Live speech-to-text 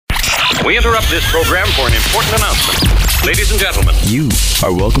We interrupt this program for an important announcement. Ladies and gentlemen, you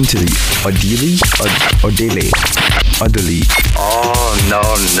are welcome to the Odili. Oh, no.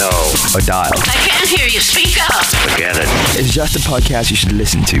 Odile. I can't hear you. Speak up. Forget it. It's just a podcast you should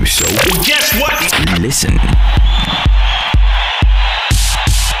listen to, so Guess what? listen.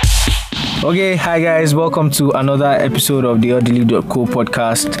 Okay, hi guys, welcome to another episode of the Odili.co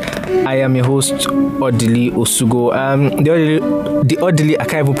podcast. I am your host, Odili Osugo. The Odili, I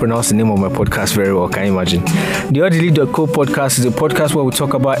can't even pronounce the name of my podcast very well, can you imagine? The Odili.co podcast is a podcast where we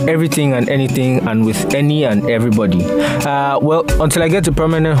talk about everything and anything and with any and everybody. Well, until I get a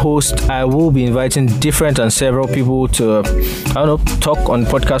permanent host, I will be inviting different and several people to, talk on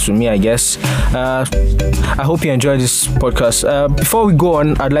podcast with me, I guess. I hope you enjoy this podcast. Before we go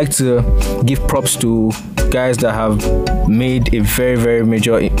on, I'd like to give props to guys that have made a very, very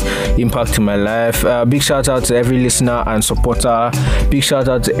major impact in my life. Big shout out to every listener and supporter. Big shout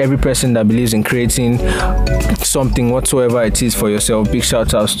out to every person that believes in creating something whatsoever it is for yourself. Big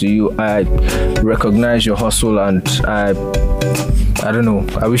shout outs to you. I recognize your hustle and I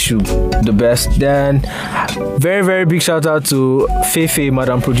wish you the best. Then very, very big shout out to Fefe,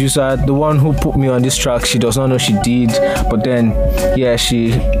 Madam Producer, the one who put me on this track. She does not know she did, but then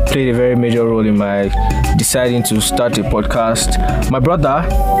she played a very major role in my deciding to start a podcast. My brother,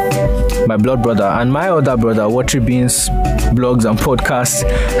 my blood brother, and my other brother, Watery Beans blogs and podcasts.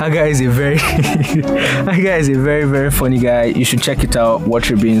 That guy is a very, very funny guy. You should check it out,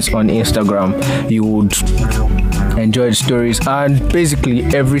 Watery Beans on Instagram. You would enjoy the stories, and basically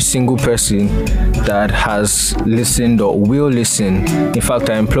every single person that has listened or will listen. In fact,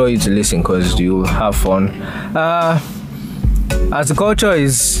 I implore you to listen because you'll have fun. As the culture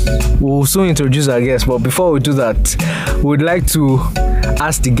is, we'll soon introduce our guest, but before we do that, we'd like to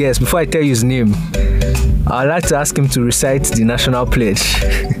ask the guest, before I tell you his name, I'd like to ask him to recite the national pledge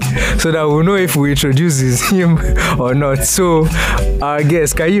so that we'll know if we introduce him or not. So, our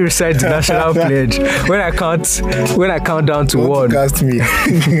guest, can you recite the national pledge? When I count down to one. Cast me.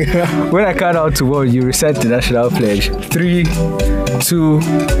 When I count down to one, you recite the national pledge. 3, 2,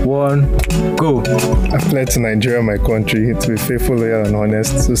 1, go. I pledge to Nigeria, my country, to be faithful, loyal, and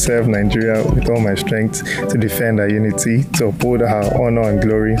honest, to serve Nigeria with all my strength, to defend our unity, to uphold her honor and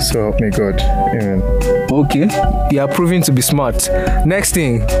glory. So help me God. Amen. Okay, you are proving to be smart. Next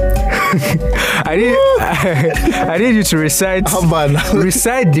thing, I need you to recite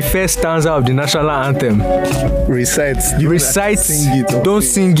the first stanza of the national anthem. Recite. Sing it. Okay. Don't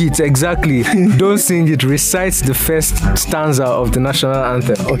sing it, exactly. Don't sing it. Recite the first stanza of the national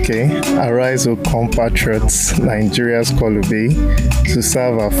anthem. Okay. Arise, O compatriots, Nigeria's call obey, to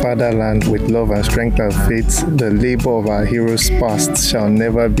serve our fatherland with love and strength and faith. The labor of our heroes past shall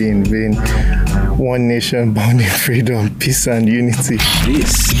never be in vain. One nation bound in freedom, peace and unity.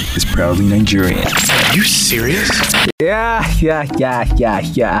 This is proudly Nigerian. Are you serious? Yeah.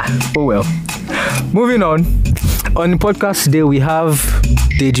 Oh well. Moving on. On the podcast today, we have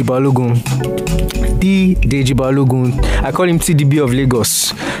Deji Balogun. The Deji Balogun. I call him TDB of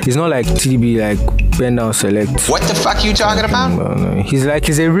Lagos. He's not like TDB, like Bend Down Select. What the fuck you talking about? No. He's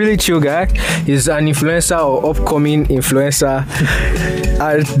a really chill guy. He's an influencer or upcoming influencer,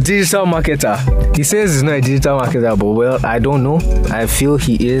 a digital marketer. He says he's not a digital marketer, but well, I don't know. I feel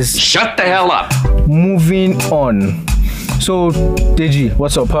he is. Shut the hell up. Moving on. So, Deji,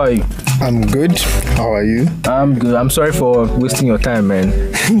 what's up? How are you? I'm good. How are you? I'm good. I'm sorry for wasting your time, man.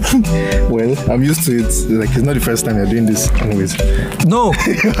 Well, I'm used to it. Like, it's not the first time you're doing this, anyways. No.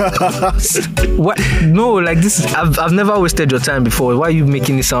 What? No, like this. I've never wasted your time before. Why are you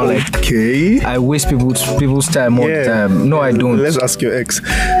making it sound like? Okay. I waste people's time all the time. No, I don't. Let's ask your ex.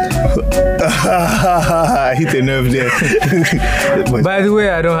 I hit a nerve there. By the way,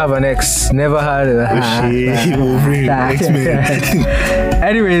 I don't have an ex. Never had a. He will bring next man.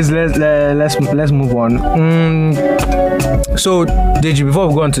 Anyways, let's move on. So, Deji, before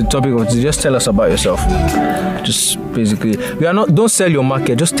we go on to the topic of today, just tell us about yourself. Just basically, don't sell your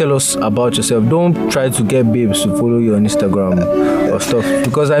market. Just tell us about yourself. Don't try to get babes to follow you on Instagram or stuff,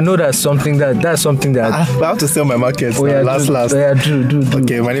 because I know that's something that. I have to sell my market. Oh, yeah, last. Yeah, do.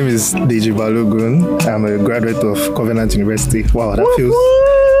 Okay, my name is Deji Balogun. I'm a graduate of Covenant University. Wow, that feels.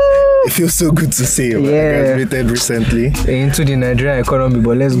 It feels so good to say. Yeah. I graduated recently. Into the Nigerian economy,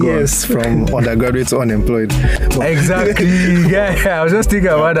 but let's go. Yes, from undergraduate to unemployed. Exactly. Yeah, I was just thinking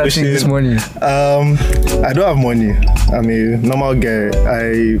about that thing this morning. I don't have money. I'm a normal guy.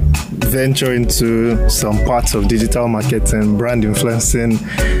 I venture into some parts of digital marketing, brand influencing.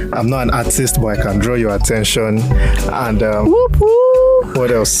 I'm not an artist, but I can draw your attention. And whoop, whoop. What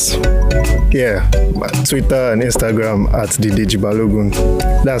else? Yeah, Twitter and Instagram at the Deji Balogun.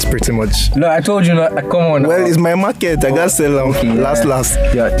 That's pretty much. No, I told you not. Come on. Well, it's my market. I gotta sell them. Okay, Last.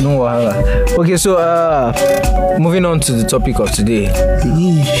 Yeah, no wahala. Okay, so moving on to the topic of today.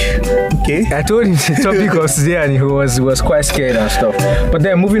 Okay. I told him the topic of today, and he was quite scared and stuff. But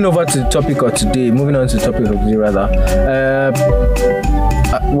then moving on to the topic of today, rather.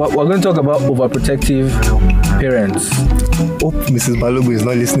 We're going to talk about overprotective parents. Hope Mrs. Balogun is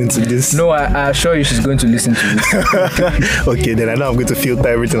not listening to this. No, I assure you she's going to listen to this. Okay, then I know I'm going to filter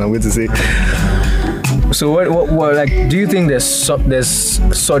everything I'm going to say. So what like, do you think there's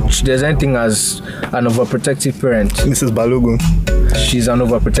anything as an overprotective parent? Mrs. Balogun. She's an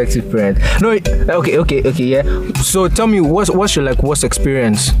overprotective parent. No, okay, yeah. So tell me, what's your worst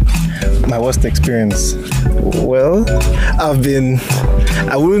experience? My worst experience. Well,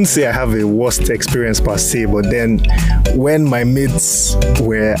 I wouldn't say I have a worst experience per se, but then when my mates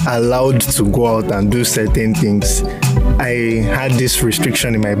were allowed to go out and do certain things, I had this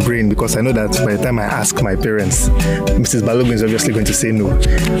restriction in my brain because I know that by the time I ask my parents, Mrs. Balogun is obviously going to say no.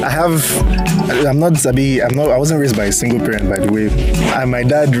 I wasn't raised by a single parent, by the way. And my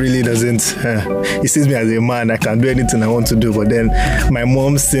dad really doesn't, he sees me as a man, I can do anything I want to do, but then my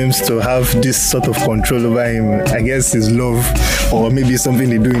mom seems to have this sort of control over him. I guess his love, or maybe something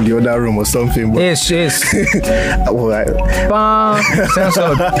they do in the other room or something. But yes. Well,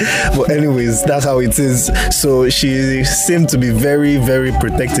 but anyways, that's how it is. So she seemed to be very, very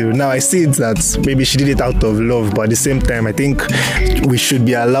protective. Now I see it that maybe she did it out of love, but at the same time, I think we should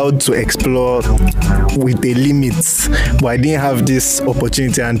be allowed to explore with a limit. But I didn't have this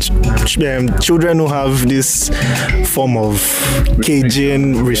opportunity, and children who have this form of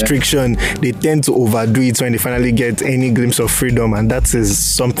caging restriction, they tend to overdo it when they finally get any glimpse of freedom, and that is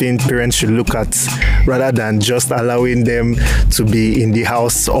something parents should look at rather than just allowing them to be in the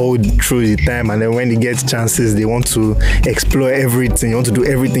house all through the time, and then when they get chances, they want to explore everything. You want to do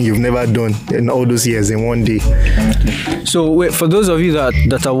everything you've never done in all those years in one day. So wait, for those of you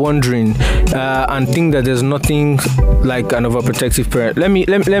that are wondering and think that there's nothing like an overprotective parent, let me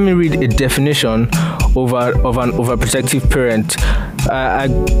read a definition of an overprotective parent. I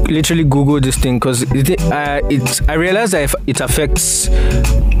literally googled this thing because I realized that it affects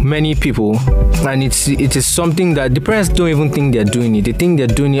many people, and it is something that the parents don't even think they're doing it. They think they're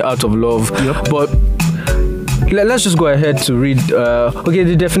doing it out of love. Yep. But let's just go ahead to read.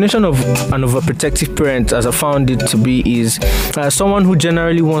 The definition of an overprotective parent, as I found it to be, is someone who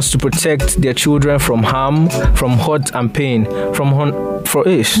generally wants to protect their children from harm, from hurt and pain, for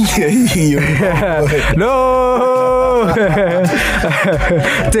ish. No.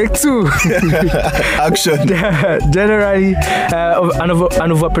 Take two. Action. Generally,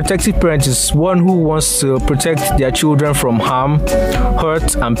 an overprotective parent is one who wants to protect their children from harm,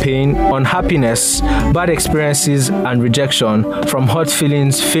 hurt and pain, unhappiness, bad experiences and rejection, from hurt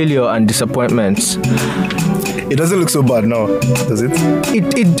feelings, failure and disappointments. It doesn't look so bad now, does it?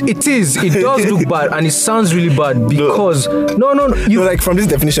 It is. It does look bad, and it sounds really bad because from this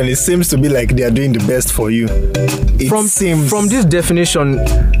definition, it seems to be like they are doing the best for you. From this definition,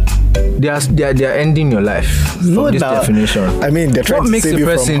 they are ending your life. From this definition. I mean, they're trying to save you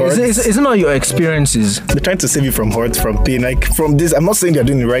from hurt. It's not your experiences. They're trying to save you from hurt, from pain. Like from this, I'm not saying they're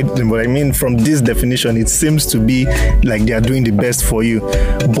doing the right thing, but I mean from this definition, it seems to be like they are doing the best for you.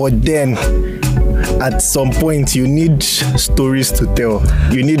 But then, at some point, you need stories to tell.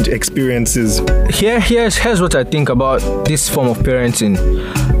 You need experiences. Here's what I think about this form of parenting.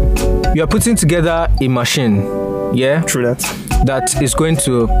 You are putting together a machine, yeah? True that. That is going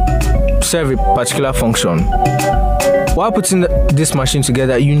to serve a particular function. While putting this machine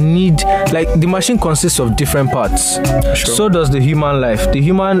together, you need, the machine consists of different parts. Sure. So does the human life. The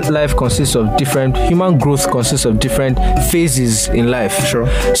human life consists of human growth consists of different phases in life. Sure.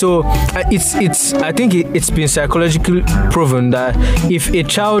 So I think it's been psychologically proven that if a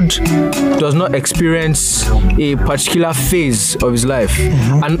child does not experience a particular phase of his life,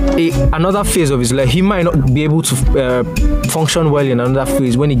 and another phase of his life, he might not be able to function well in another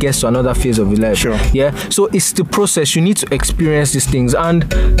phase when he gets to another phase of his life. Sure. Yeah. So it's the process. You need to experience these things,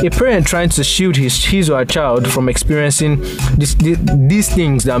 and a parent trying to shield his or her child from experiencing these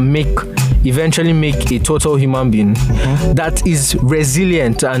things that eventually make a total human being that is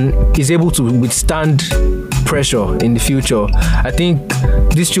resilient and is able to withstand pressure in the future, I think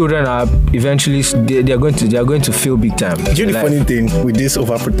these children are eventually they are going to feel big time. Do you know the funny thing with these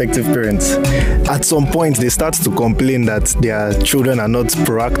overprotective parents? At some point, they start to complain that their children are not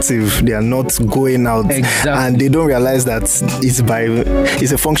proactive, they are not going out, and they don't realize that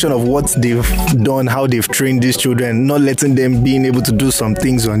it's a function of what they've done, how they've trained these children, not letting them being able to do some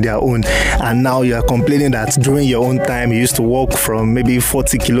things on their own. And now you are complaining that during your own time, you used to walk from maybe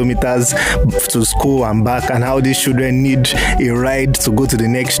 40 kilometers to school and back, and how these children need a ride to go to the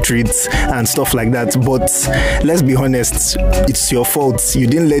next street and stuff like that. But let's be honest, it's your fault. You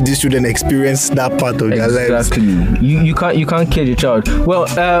didn't let these children experience that part of their lives. Exactly. You can't care your child. Well,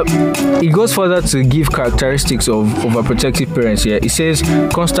 it goes further to give characteristics of overprotective parents here. It says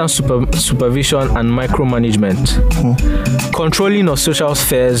constant supervision and micromanagement, controlling of social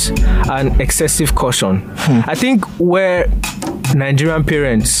spheres, and excessive caution. I think where Nigerian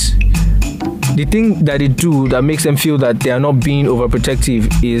parents, the thing that they do that makes them feel that they are not being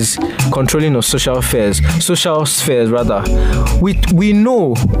overprotective is controlling of social spheres. We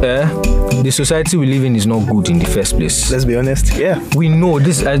know the society we live in is not good in the first place. Let's be honest. Yeah, we know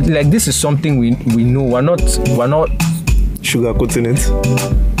this. This is something we know. We're not sugarcoating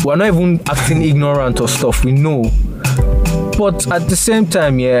it. We're not even acting ignorant or stuff. We know. But at the same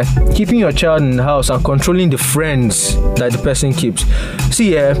time, keeping your child in the house and controlling the friends that the person keeps.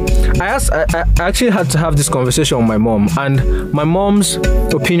 See, I actually had to have this conversation with my mom, and my mom's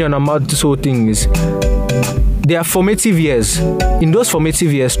opinion about this whole thing is they are formative years. In those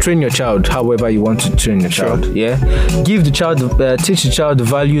formative years, train your child however you want to train your child. Yeah, give the child, teach the child the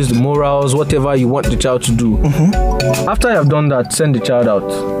values, the morals, whatever you want the child to do. After you have done that, send the child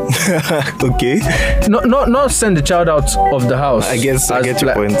out. Okay. Not send the child out of the house. I get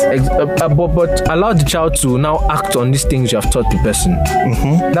your point. But allow the child to now act on these things you have taught the person.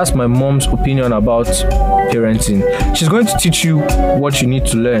 That's my mom's opinion about parenting. She's going to teach you what you need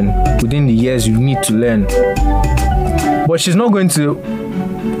to learn within the years you need to learn. But she's not going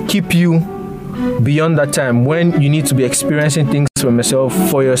to keep you beyond that time when you need to be experiencing things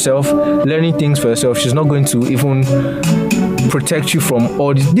for yourself, learning things for yourself. She's not going to even protect you from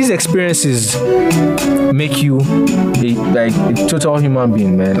all these experiences. Make you a total human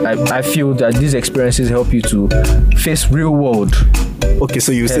being, man. I feel that these experiences help you to face real world. Okay,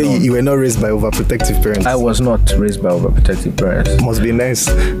 so you say you were not raised by overprotective parents. I was not raised by overprotective parents. Must be nice.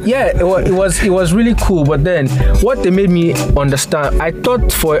 Yeah, it was really cool. But then, what they made me understand, I thought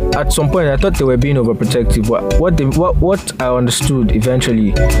at some point they were being overprotective. But what I understood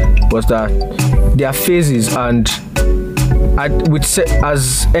eventually was that there are phases, and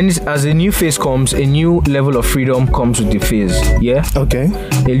as a new phase comes, a new level of freedom comes with the phase. Yeah. Okay.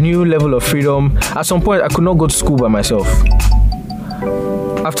 A new level of freedom. At some point, I could not go to school by myself.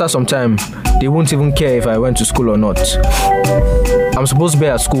 After some time, they won't even care if I went to school or not. I'm supposed to be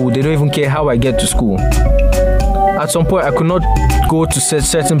at school. They don't even care how I get to school. At some point, I could not go to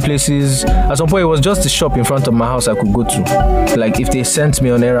certain places. At some point, it was just the shop in front of my house I could go to. Like, if they sent me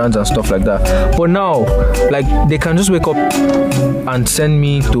on errands and stuff like that. But now, like, they can just wake up and send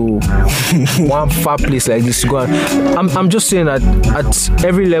me to one far place like this to go. I'm just saying that at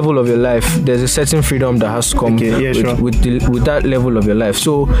every level of your life, there's a certain freedom that has to come with that level of your life.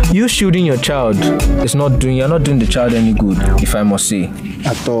 So, you shielding your child is you're not doing the child any good, if I must say.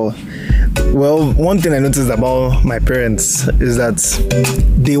 At all. Well, one thing I noticed about my parents is that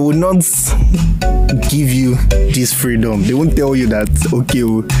they would not give you this freedom. They won't tell you that, okay,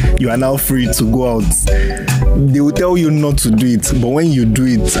 you are now free to go out. They will tell you not to do it, but when you do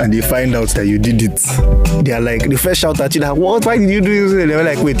it and they find out that you did it, they are like, they first shout at you like, what? Why did you do it? They were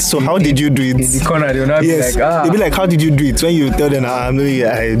like, wait, so how did you do it? In the corner, they'll not be like, They'll be like, how did you do it? When you tell them, I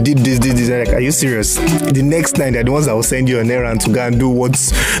did this, they're like, are you serious? The next time, they're the ones that will send you an errand to go and do what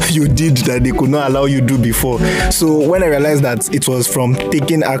you did that they could not allow you to do before. So when I realized that it was from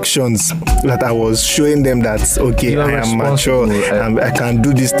taking actions that I was showing them that, okay, I am mature, I can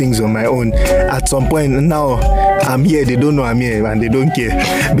do these things on my own. At some point now, I'm here, they don't know I'm here, and they don't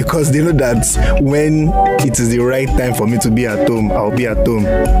care because they know that when it is the right time for me to be at home, I'll be at home.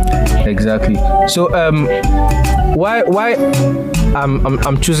 Exactly. So why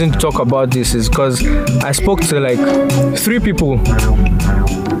I'm choosing to talk about this is because I spoke to like 3 people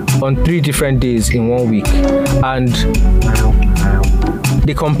on 3 different days in 1 week, and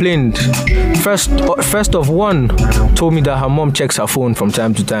they complained. First of one told me that her mom checks her phone from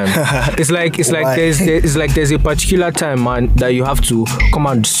time to time. It's like there's a particular time, man, that you have to come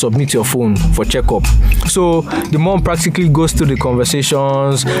and submit your phone for checkup. So the mom practically goes through the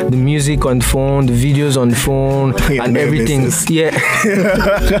conversations, the music on the phone, the videos on the phone, and everything. Yeah.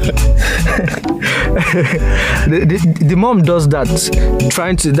 the mom does that,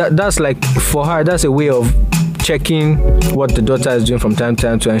 that's like, for her, that's a way of checking what the daughter is doing from time to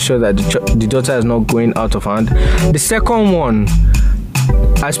time to ensure that the daughter is not going out of hand. The second one,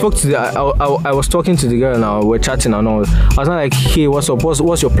 I was talking to the girl now, we're chatting and all. I was not like, hey, what's up?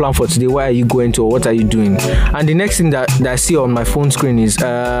 What's your plan for today? Where are you going to? Or what are you doing? And the next thing that I see on my phone screen is,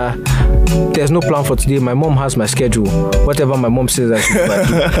 there's no plan for today. My mom has my schedule. Whatever my mom says I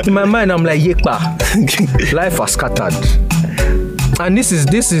should do. In my mind, I'm like, yekpa. Life has scattered. And this is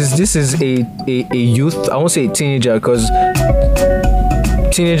a youth. I won't say a teenager, because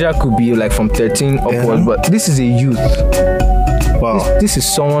teenager could be like from 13 upwards, but this is a youth. Wow. This is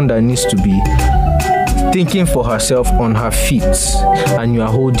someone that needs to be thinking for herself on her feet, and you are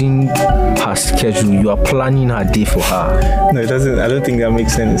holding her schedule. You are planning her day for her. No, it doesn't. I don't think that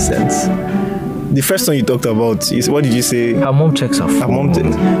makes any sense. The first one you talked about is, what did you say? Her mom checks her phone.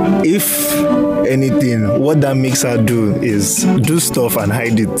 If anything, what that makes her do is do stuff and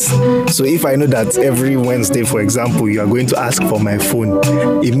hide it. So if I know that every Wednesday, for example, you are going to ask for my phone,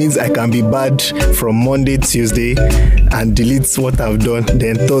 it means I can be bad from Monday, Tuesday, and delete what I've done.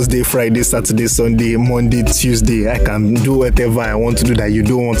 Then Thursday, Friday, Saturday, Sunday, Monday, Tuesday, I can do whatever I want to do that you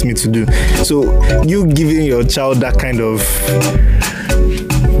don't want me to do. So you giving your child that kind of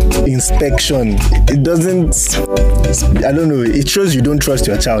inspection, it doesn't, I don't know, it shows you don't trust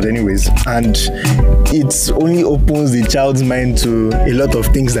your child anyways, and it only opens the child's mind to a lot of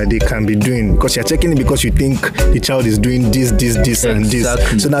things that they can be doing, because you're checking it because you think the child is doing this and this.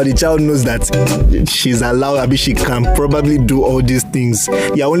 So now the child knows that she's allowed, I mean, she can probably do all these things.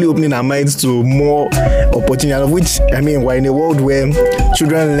 You're only opening her minds to more opportunity, of which, I mean, we're in a world where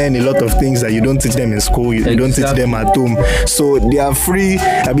children learn a lot of things that you don't teach them in school, you don't teach them at home. So they are free.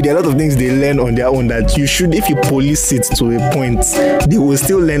 I mean, there are a lot of things they learn on their own that you should, if you police it to a point, they will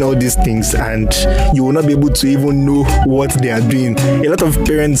still learn all these things, and you will not be able to even know what they are doing. A lot of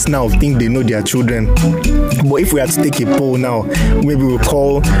parents now think they know their children, but if we had to take a poll now, maybe we'll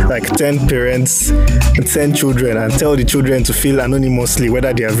call like 10 parents and 10 children and tell the children to fill anonymously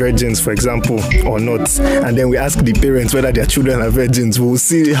whether they are virgins, for example, or not, and then we ask the parents whether their children are virgins. We'll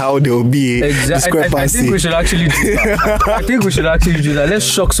see how there will be a discrepancy. I think we should actually do that. Let's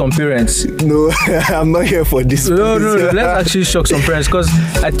shock some parents. No, I'm not here for this. No. Let's actually shock some parents, because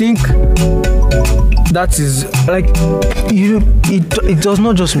I think that is like, it does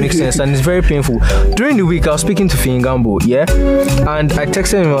not just make sense, and it's very painful. During the week, I was speaking to Fingambo, and I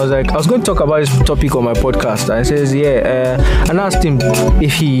texted him. I was going to talk about this topic on my podcast, and he says, and I asked him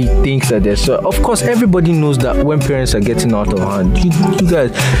if he thinks that there's, so of course everybody knows that when parents are getting out of hand, you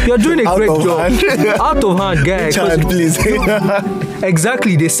guys, you're doing a great job. Out of hand, guys. Child, please.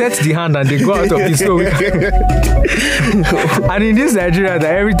 Exactly, they set the hand and they go out of it. So and in this Nigeria,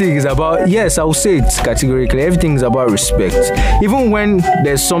 that everything is about, yes, I will say it categorically, everything is about respect. Even when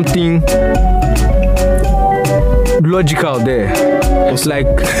there's something logical there, it's like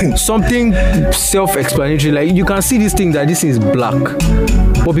something self-explanatory, like you can see this thing that this is black,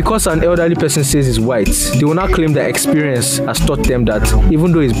 but because an elderly person says it's white, they will not claim that experience has taught them that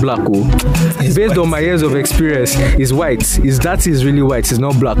even though it's black, based white. On my years of experience, is white, that is really white, it's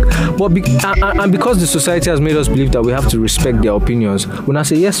not black. But and because the society has made us believe that we have to respect their opinions, when I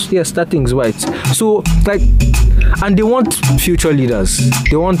say yes, that thing is white. So like, and they want future leaders.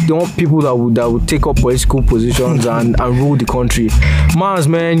 They want people that would take up political positions and rule the country.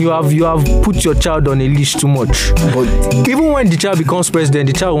 Man, you have put your child on a leash too much. But even when the child becomes president,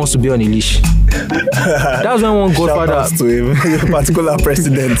 the child wants to be on a leash. That's when one godfather to him, a particular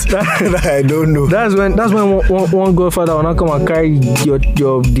president that I don't know. That's when one godfather will not come and carry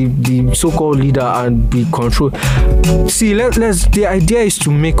the so-called leader and be controlled. See, the idea is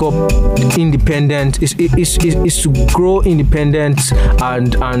to make up independent, is to grow independent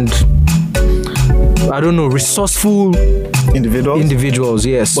and I don't know, resourceful individuals,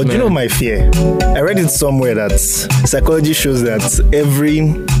 yes. But man, you know my fear? I read it somewhere that psychology shows that every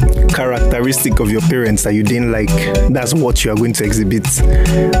characteristic of your parents that you didn't like, that's what you are going to exhibit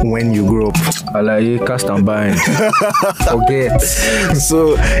when you grow up. Alaye, cast and bind. Forget.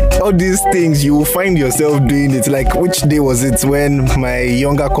 So all these things, you will find yourself doing it. Like, which day was it when my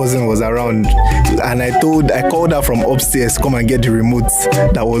younger cousin was around and I called her from upstairs, come and get the remote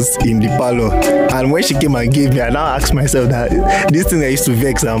that was in the parlor. And when she came and gave me, I now asked myself that this thing I used to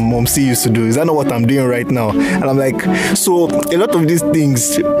vex and Mom C used to do, is that not what I'm doing right now? And I'm like, so a lot of these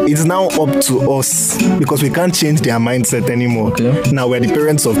things, it's it's now up to us because we can't change their mindset anymore. Okay. Now we're the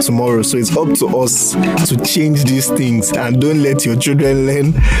parents of tomorrow, so it's up to us to change these things, and don't let your children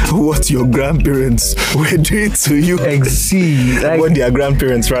learn what your grandparents were doing to you. What their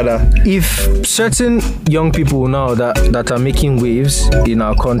grandparents rather. If certain young people now that are making waves in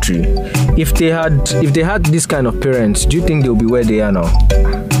our country, if they had this kind of parents, do you think they'll be where they are now?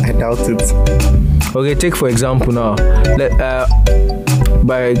 I doubt it. Okay, take for example now.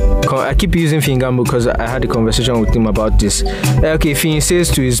 I keep using Fingambo because I had a conversation with him about this. Okay, if he says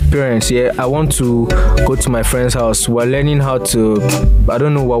to his parents, I want to go to my friend's house. We're learning how to,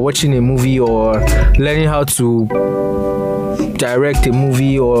 we're watching a movie or learning how to direct a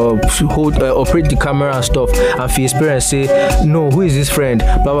movie or operate the camera and stuff, and for his parents say, no, who is this friend?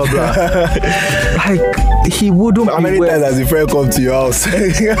 Blah blah blah. Like, he wouldn't. How many times has the friend come to your house?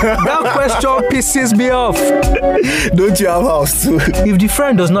 That question pisses me off. Don't you have house too? If the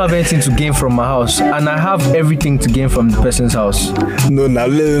friend does not have anything to gain from my house and I have everything to gain from the person's house. No.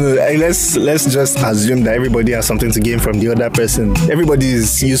 Let's just assume that everybody has something to gain from the other person. Everybody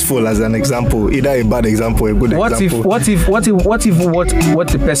is useful as an example, either a bad example or a good example. What if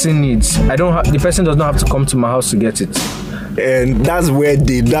the person needs, the person does not have to come to my house to get it? And that's where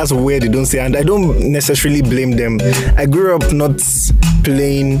they don't say, and I don't necessarily blame them. I grew up not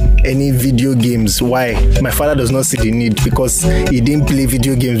playing any video games. Why? My father does not see the need because he didn't play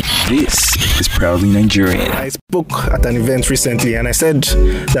video games. This is Proudly Nigerian. I spoke at an event recently and I said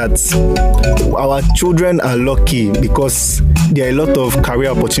that our children are lucky because there are a lot of career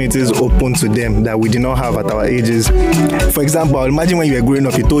opportunities open to them that we did not have at our ages. For example, imagine when you were growing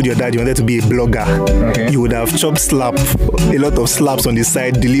up, you told your dad you wanted to be a blogger. Okay. You would have chopped a lot of slaps on the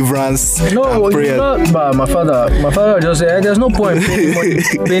side, deliverance, no, and prayer. But my father just said, there's no point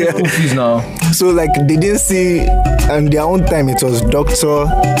paying school fees now. So like they didn't see, and their own time it was doctor,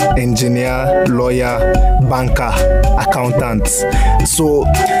 engineer, lawyer, banker, accountant. So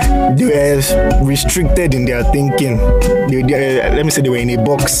they were restricted in their thinking. Let me say they were in a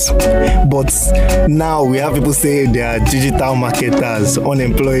box. But now we have people say they are digital marketers,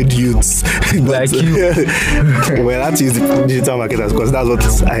 unemployed youths. Like you. Well, that is digital marketers because that's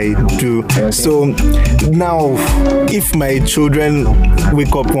what I do. Okay. So now, if my children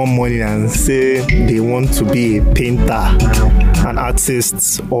wake up one morning and say they want to be a painter, an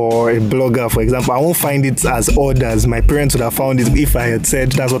artist, or a blogger, for example, I won't find it as odd as my parents would have found it if I had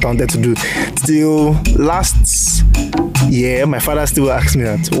said that's what I wanted to do. Still, last year, my father still asked me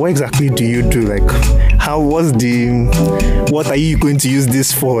that, what exactly do you do? Like, what are you going to use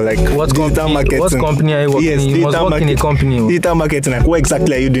this for? Like, what company are you working in? You must work in a company. Digital marketing, like, what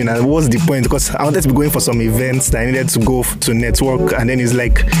exactly are you doing? And what's the point? Because I wanted to be going for some events that I needed to go to network. And then he's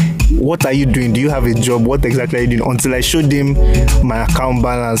like, what are you doing? Do you have a job? What exactly are you doing? Until I showed him my account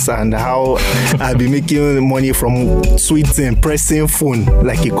balance and how I'll be making money from tweeting, pressing phone,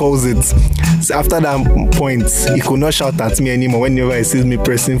 like he calls it. So after that point, he could not shout at me anymore whenever he sees me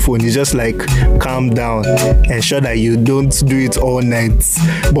pressing phone. He's just like, calm down, ensure that you don't do it all night.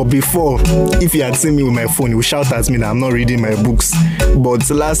 But before, if he had seen me with my phone, he would shout at me that I'm not reading my books. But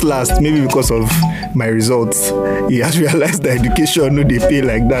last, maybe because of my results, he has realized that education, no, they pay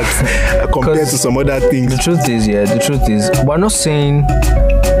like that compared to some other things. The truth is, we're not saying,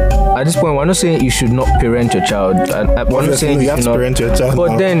 at this point, we're not saying you should not parent your child. We're not saying you have to parent your child.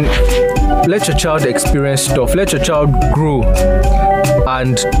 But then, let your child experience stuff. Let your child grow.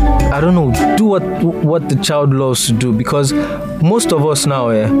 And I don't know, do what the child loves to do, because most of us now,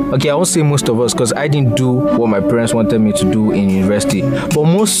 okay, I won't say most of us because I didn't do what my parents wanted me to do in university, but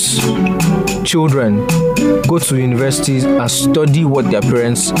most children go to universities and study what their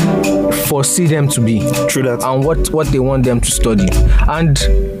parents foresee them to be. True that. And what they want them to study. And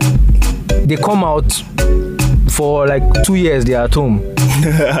they come out for like 2 years, they're at home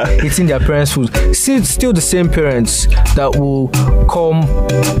eating their parents' food. Still the same parents that will come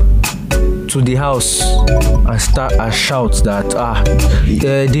to the house and start and shout that,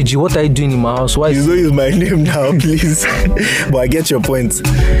 Deji, what are you doing in my house? Why you don't use my name now, please. But I get your point.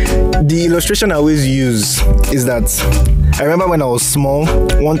 The illustration I always use is that I remember when I was small,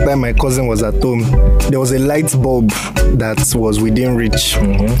 one time my cousin was at home. There was a light bulb that was within reach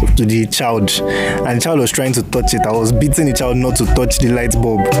to the child, and the child was trying to touch it. I was beating the child not to touch the light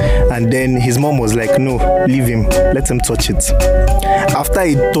bulb, and then his mom was like, no, leave him, let him touch it. After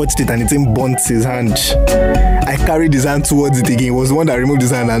he touched it and it burnt his hand, I carried his hand towards it again. It was the one that removed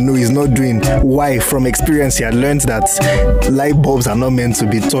his hand and no, he's not doing. Why? From experience, he had learned that light bulbs are not meant to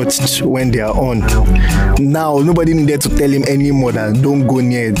be touched when they are on. Now, nobody needed to tell him anymore that don't go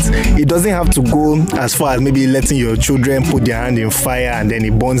near it. It doesn't have to go as far as maybe letting your children put their hand in fire and then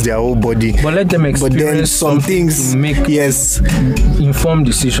it burns their whole body. But let them experience. But then some things, to make informed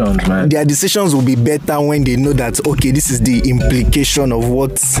decisions, man. Their decisions will be better when they know that, okay, this is the implication of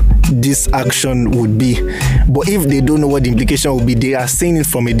what this action would be. But if they don't know what the implication will be, they are seeing it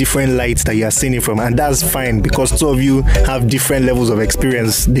from a different light that you are seeing it from, and that's fine because two of you have different levels of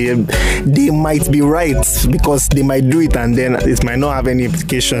experience. They might be right because they might do it and then it might not have any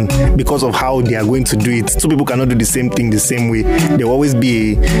implication because of how they are going to do it. Two people cannot do the same thing the same way. There will always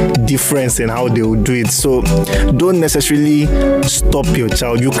be a difference in how they will do it. So don't necessarily stop your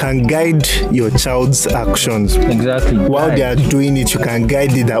child. You can guide your child's actions. Exactly. While they are doing it, you can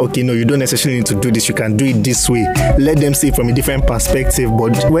guide it that, okay, no, you don't necessarily need to do this. You can do it this way. Let them see it from a different perspective.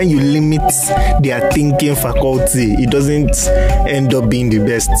 But when you limit their thinking faculty, it doesn't end up being the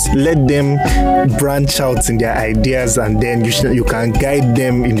best. Let them branch out in their ideas and then you can guide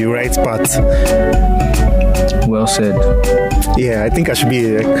them in the right path. Well said. Yeah, I think I should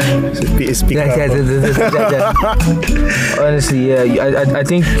be a speaker. Honestly, yeah, I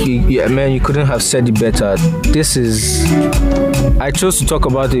think, man, you couldn't have said it better. I chose to talk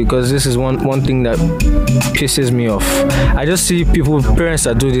about it because this is one thing that pisses me off. I just see parents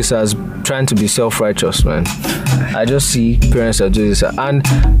that do this as trying to be self-righteous, man. I just see parents that do this, and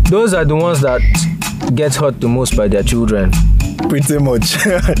those are the ones that get hurt the most by their children. Pretty much.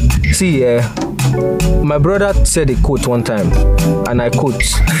 See, my brother said a quote one time, and I quote,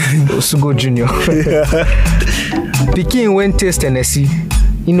 Osugo Jr. Pikin when taste Hennessy,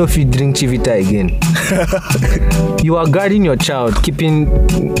 you know if you drink Chivita again. You are guarding your child,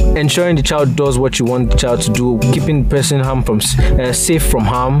 ensuring the child does what you want the child to do, keeping the person safe from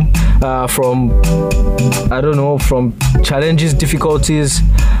harm, from challenges, difficulties.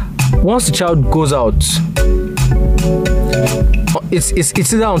 Once the child goes out, it's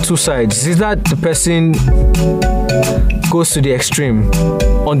either on two sides. It's either the person goes to the extreme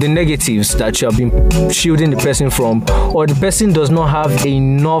on the negatives that you have been shielding the person from, or the person does not have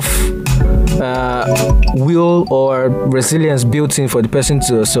enough will or resilience built in for the person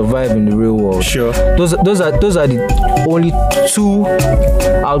to survive in the real world. Sure. Those are the only two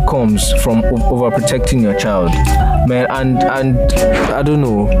outcomes from overprotecting your child, man. And I don't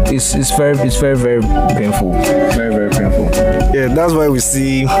know. It's very very painful. Very very painful. Yeah, that's why we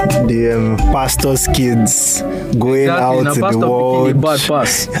see the pastors' kids going out in the world,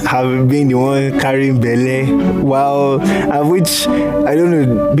 having been the one carrying belly, which I don't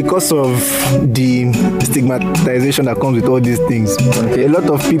know, because of the stigmatization that comes with all these things. Okay. A lot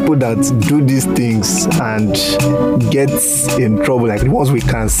of people that do these things and get in trouble, like the ones we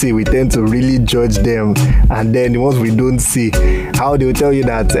can see, we tend to really judge them, and then the ones we don't see, how they will tell you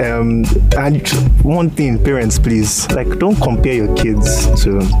that. And one thing, parents, please, like, don't compare your kids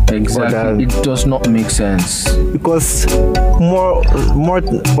to exactly. It does not make sense, because more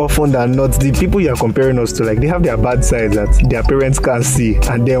often than not, the people you are comparing us to, like, they have their bad sides that their parents can't see,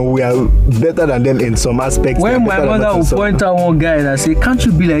 and then we are better than them in some aspects. When my mother will point out one guy and I say, "Can't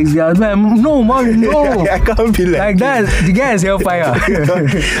you be like this guy?" No, mommy, no. I can't be like that. The guy is hellfire.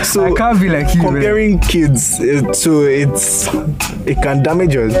 So I can't be like you. Comparing kids it can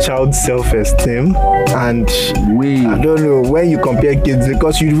damage your child's self-esteem, and I don't know, when you compare kids,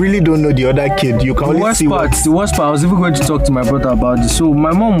 because you really don't know the other kid. You can only see the worst part. I was even going to talk to my brother about this. So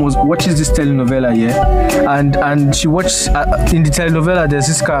my mom watches this telenovela, and she watches in the telenovela. There's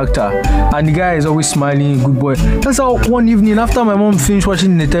this character, and the guy is always smiling, good boy. That's how one evening after my mom finished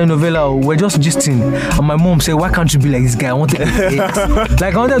watching the telenovela, we're just gisting, and my mom said, "Why can't you be like this guy? I wanted to be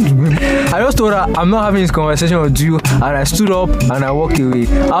like I just told her I'm not having this conversation with you, and I stood up and I walked away.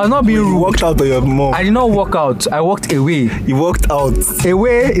 I was not being rude. You walked out of your mom. I did not walk out. I walked away. You walked out.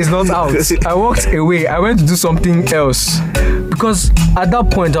 Away is not out. I walked away. I went to do something else, because at that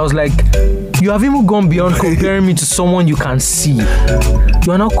point I was like, you have even gone beyond comparing me to someone you can see.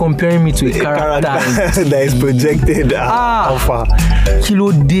 You are not comparing me to a character that is projected alpha.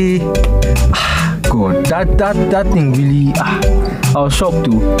 Kilo day. God, that thing really. I was shocked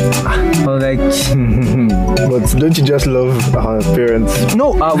too. I was like, but don't you just love our parents?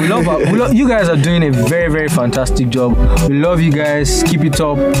 No, we love you guys are doing a very very fantastic job. We love you guys. Keep it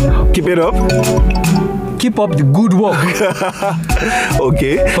up. Keep it up. Keep up the good work.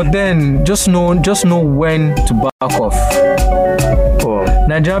 Okay. But then just know when to back off. Oh.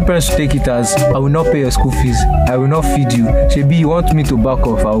 Nigerian parents take it as, I will not pay your school fees, I will not feed you. Shebi, you want me to back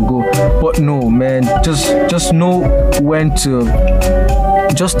off, I'll go. But no, man, just know when to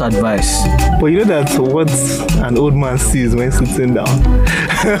just advise. But you know that what an old man sees when sitting down.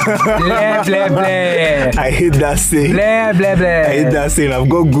 Blah, blah, blah. I hate that saying. Blah, blah, blah. I hate that saying. I've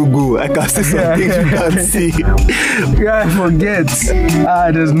got Google. I can see some things you can't see. Yeah, I forget.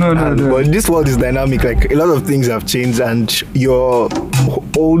 There's no. But this world is dynamic. Like, a lot of things have changed, and your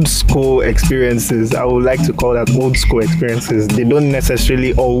old school experiences, I would like to call that old school experiences, they don't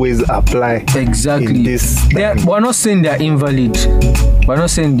necessarily always apply. Exactly. In this We're not saying they're invalid. We're not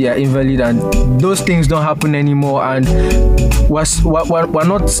saying they are invalid, and those things don't happen anymore. And we're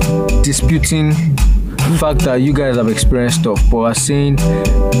not disputing the fact that you guys have experienced stuff, but we're saying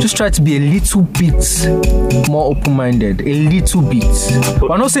just try to be a little bit more open-minded, a little bit.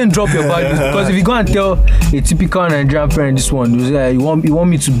 We're not saying drop your values, because if you go and tell a typical Nigerian parent this one, you say, you want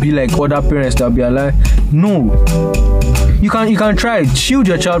me to be like other parents that be alive. No. You can try it. Shield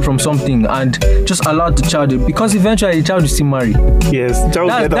your child from something and just allow the child, because eventually the child will still marry. Yes,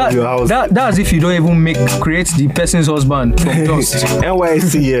 child will get out of your house. That's if you don't even create the person's husband from dust.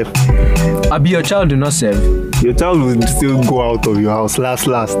 NYC here. Abi, your child do not serve. Your child will still go out of your house last.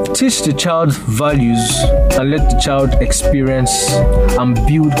 Teach the child values and let the child experience and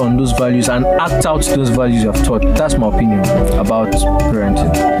build on those values and act out those values you have taught. That's my opinion about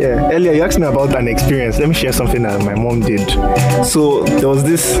parenting. Yeah, earlier you asked me about an experience. Let me share something that my mom did. So there was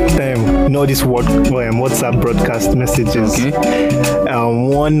this time, this WhatsApp broadcast messages. Okay.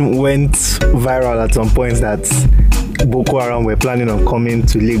 One went viral at some point that Boko Haram were planning on coming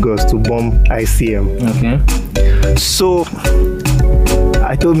to Lagos to bomb ICM. Okay. So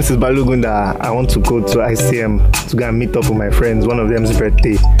I told Mrs. Balogun that I want to go to ICM to go and meet up with my friends. One of them's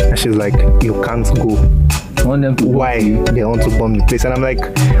birthday, and she's like, "You can't go." Want them to why they want to bomb the place? And I'm like,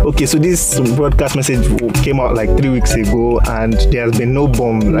 okay, so this broadcast message came out like 3 weeks ago, and there has been no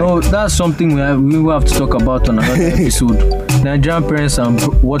bomb. No, that's something we will have to talk about on another episode. Nigerian parents and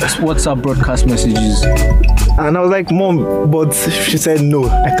WhatsApp broadcast messages. And I was like, Mom, but she said no,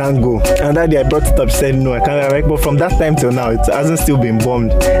 I can't go. And that day I brought it up, she said no, I can't. Like, but from that time till now, it hasn't still been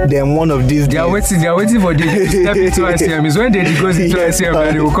bombed. Then one of these they are waiting for Deji to step into ICM. It's when Deji goes into ICM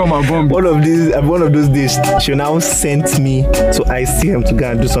that they will come and bomb. One of those days, she now sent me to ICM to go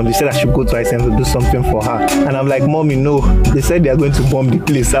and do something. She said I should go to ICM to do something for her. And I'm like, Mommy, no. They said they are going to bomb the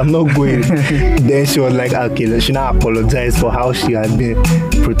place. I'm not going. Then she was like, okay, she now apologized for how she had been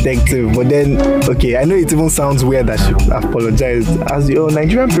protective. But then, okay, I know it even sounds weird that she apologized. Has your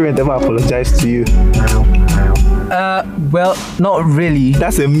Nigerian parent ever apologized to you? Well, not really.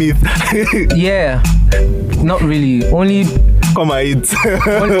 That's a myth. Yeah, not really. Only come and eat.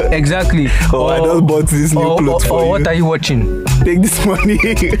 Exactly. I just bought this new clothes for you. What are you watching? Take this money.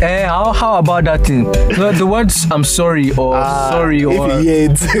 How about that thing? The words I'm sorry or sorry or if you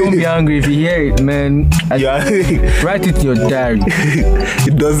hear it. Don't be angry if you hear it, man. Write it in your diary.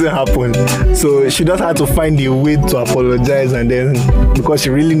 It doesn't happen. So she just had to find a way to apologize, and then because she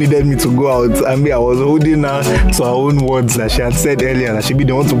really needed me to go out, I mean I was holding her to her own words that she had said earlier that she be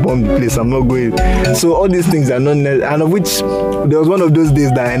the one to bomb the place. I'm not going. So all these things are not and of which there was one of those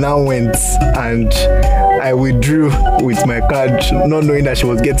days that I now went and I withdrew with my card, not knowing that she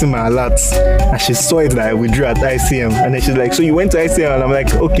was getting my alerts, and she saw it that I withdrew at ICM, and then she's like, so you went to ICM? And I'm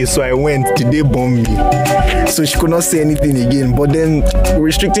like, okay, so I went. Did they bomb me? So she could not say anything again. But then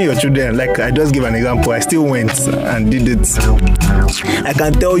restricting your children, like I just give an example, I still went and did it. I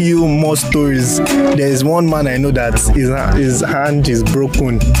can tell you more stories. There is one man I know that his hand is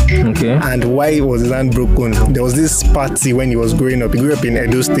broken. Okay. And why was his hand broken? There was this party when he was growing up. He grew up in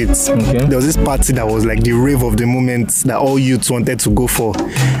Edo State. Okay. There was this party that was like the rave of the moment that all youths wanted to go for.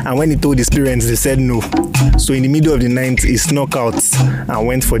 And when he told his parents, they said no. So in the middle of the night, he snuck out and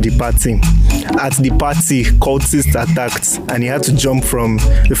went for the party. At the party, cultists attacked, and he had to jump from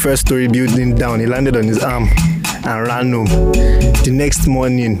the first story building down. He landed on his arm and ran home. The next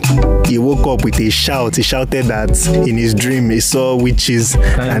morning, he woke up with a shout. He shouted that in his dream he saw witches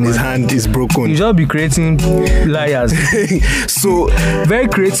and his hand is broken. You just be creating liars. So very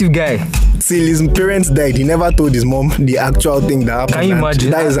creative guy. Till his parents died, he never told his mom the actual thing that happened. Can you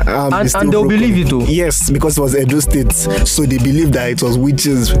imagine? That is, and they'll believe it too. Yes, because it was Edo State, so they believed that it was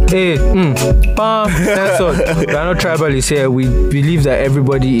witches. Hey, that's all. We are not tribalists here. We believe that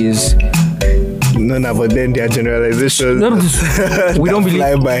everybody is. No, but then there are generalizations. We don't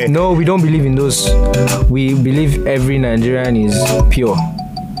believe. By. No, we don't believe in those. We believe every Nigerian is pure.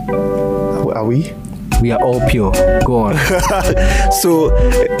 Are we? We are all pure. Go on. So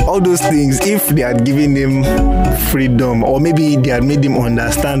all those things, if they had given him freedom, or maybe they had made him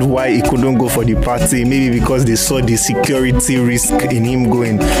understand why he couldn't go for the party, maybe because they saw the security risk in him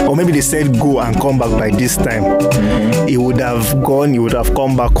going, or maybe they said go and come back by this time, he would have gone, he would have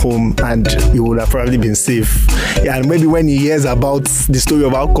come back home, and he would have probably been safe. Yeah, and maybe when he hears about the story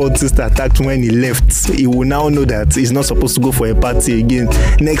of how cultists attacked when he left, he will now know that he's not supposed to go for a party again.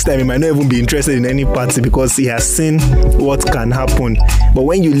 Next time he might not even be interested in any party because he has seen what can happen. But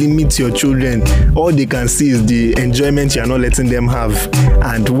when you limit your children, all they can see is the enjoyment you are not letting them have,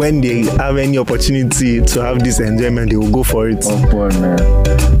 and when they have any opportunity to have this enjoyment, they will go for it. Oh boy, man.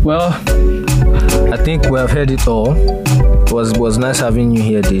 Well, I think we have heard it all. It was nice having you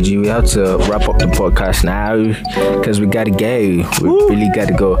here, Deji. We have to wrap up the podcast now because we gotta go. We really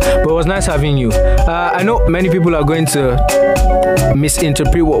gotta go. But it was nice having you. I know many people are going to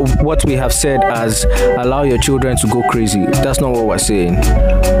misinterpret what we have said as allow your children to go crazy. That's not what we're saying.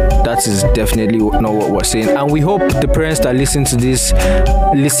 That is definitely not what we're saying. And we hope the parents that listen to this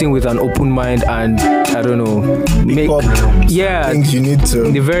listen with an open mind and, I don't know, make things you need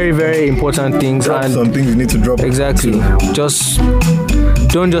to, the very, very important things, drop and some things you need to drop. Exactly.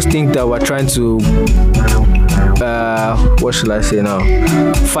 Don't just think that we're trying to what should I say now?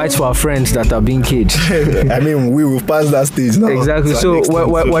 Fight for our friends that are being caged. I mean, we will pass that stage now. Exactly. So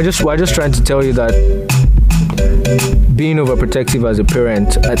we're just trying to tell you that being overprotective as a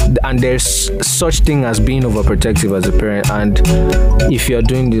parent, and there's such thing as being overprotective as a parent, and if you're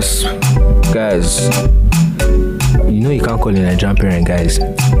doing this, guys, you know you can't call it a Nigerian parent, guys.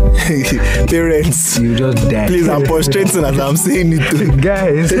 Parents, you just die. Please, I'm frustrating as I'm saying it to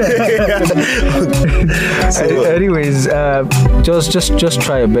guys. Anyways, just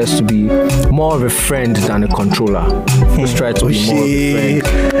try your best to be more of a friend than a controller. Just try to be more of a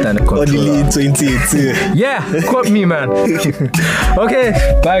friend than a controller. Odili 2018. Yeah, quote me, man. Okay,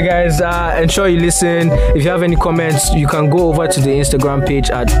 bye guys. Ensure you listen. If you have any comments, you can go over to the Instagram page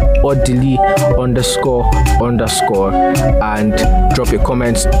at Odili __ and drop your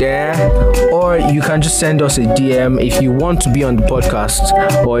comments there, or you can just send us a DM if you want to be on the podcast,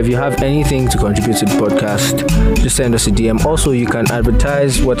 or if you have anything to contribute to the podcast, just send us a DM. Also, you can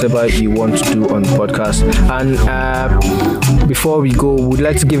advertise whatever you want to do on the podcast. And before we go, we'd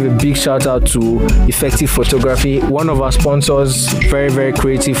like to give a big shout out to Effective Photography, one of our sponsors. Very, very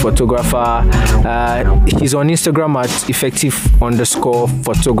creative photographer. He's on Instagram at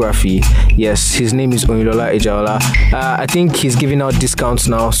effective_photography. Yes, his name is Onilola Ejaola. I think he's giving out discounts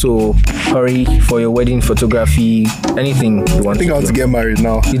now, so hurry for your wedding photography, anything you want. I think I want to get married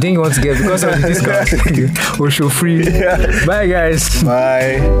now. You think you want to get, because of the discounts? We're show free. Yeah. Bye guys.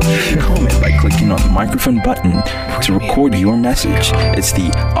 Bye. Comment by clicking on the microphone button to record your message. It's the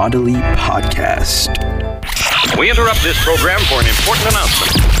Odili Podcast. We interrupt this program for an important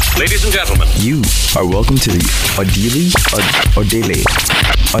announcement. Ladies and gentlemen, You are welcome to the Odili.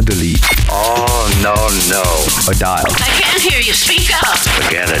 Oh, no. I Odile. can't hear you. Speak up.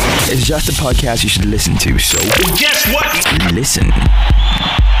 Forget it. It's just a podcast you should listen to, so Guess what? listen.